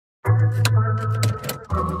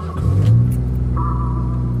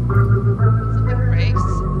breaks,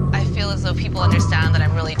 I feel as though people understand that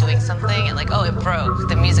I'm really doing something and like, oh, it broke,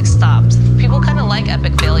 the music stopped. People kind of like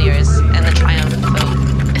epic failures and the triumph of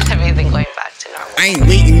everything going back to normal. I ain't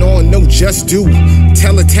waiting on no just do.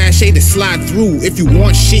 Tell a Tache to slide through. If you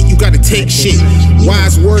want shit, you gotta take shit.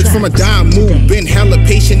 Wise words from a dime move. Been hella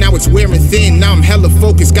patient, now it's wearing thin. Now I'm hella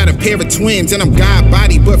focused, got a pair of twins. And I'm God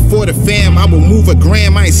body, but for the fam, I will move a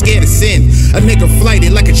gram, I ain't scared of sin. A nigga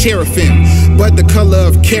flighted like a cherubim, but the color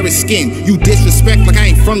of carrot skin. You disrespect like I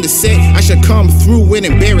ain't from the set, I should come through and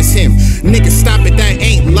embarrass him. Niggas stop it, that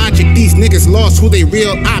ain't logic. These niggas lost who they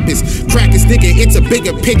real op is. Crack this nigga, it's a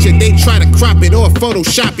bigger picture. They try to crop it or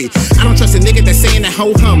Photoshop it. I don't trust a nigga that's saying that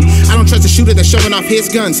ho hum. I don't trust a shooter that's showing off his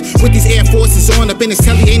guns. With these Air Forces on up in his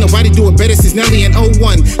telly, ain't nobody do it better since Nelly in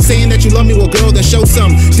 01. Saying that you love me, well girl, then show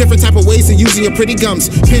some. Different type of ways than using your pretty gums.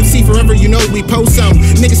 Pimp C forever, you know we post some.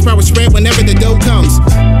 Niggas power spread whenever the dough comes.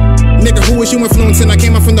 Nigga, who is you influencing? I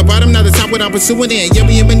came up from the bottom, now the top what I'm pursuing in. Yeah,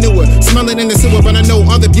 we in manure, smell it in the sewer, but I know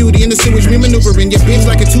all the beauty in the sewage we maneuvering. Your bitch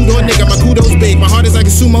like a two-door nigga, my kudos big. My heart is like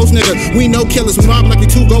a sumo's nigga. We no killers, we mob like we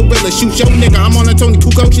two gorillas. Shoot your nigga, I'm on a Tony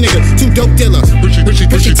Kukoc nigga. Two dope dealer, push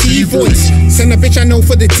your T voice. Send a bitch I know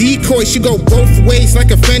for the decoy. She go both ways like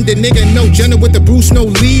a Fender nigga. No Jenna with the Bruce, no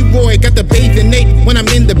Leroy. Got the bathing Nate when I'm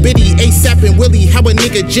in the biddy. ASAP and Willie, how a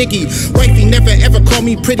nigga jiggy. Wifey never ever call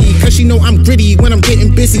me pretty, cause she know I'm gritty when I'm getting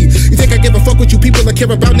busy. You think I give a fuck what you people that care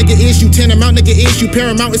about? Nigga, is you tantamount? Nigga, is you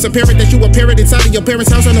paramount? It's apparent that you a parrot inside of your parents'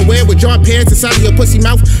 house, unaware with jaw parents inside of your pussy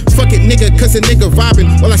mouth. Fuck it, nigga, cause a nigga vibing.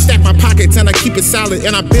 Well, I stack my pockets and I keep it solid,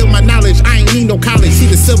 and I build my knowledge. I ain't need no college. See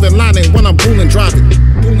the silver lining when I'm Boolin driving.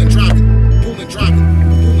 Boolin driving. Boolin driving.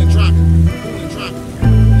 Boolin driving. Boolin driving.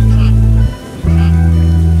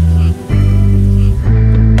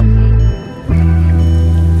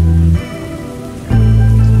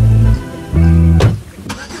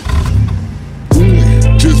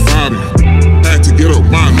 Had to get up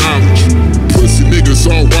my knowledge. Pussy niggas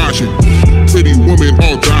all watching, pretty women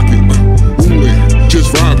all docking. Boolin,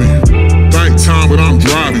 just vibing. Nighttime when I'm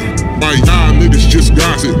driving, my y'all niggas just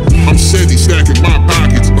gossip. I'm steady stacking my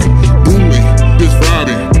pockets. Boolin, just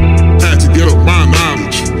vibing. Had to get up my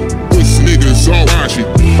knowledge. Pussy niggas all watching,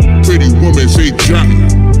 pretty women say jocking.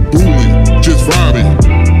 Boolin, just vibing.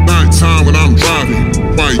 Nighttime when I'm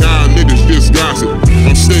driving, my y'all niggas just gossip.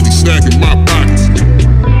 I'm steady stacking my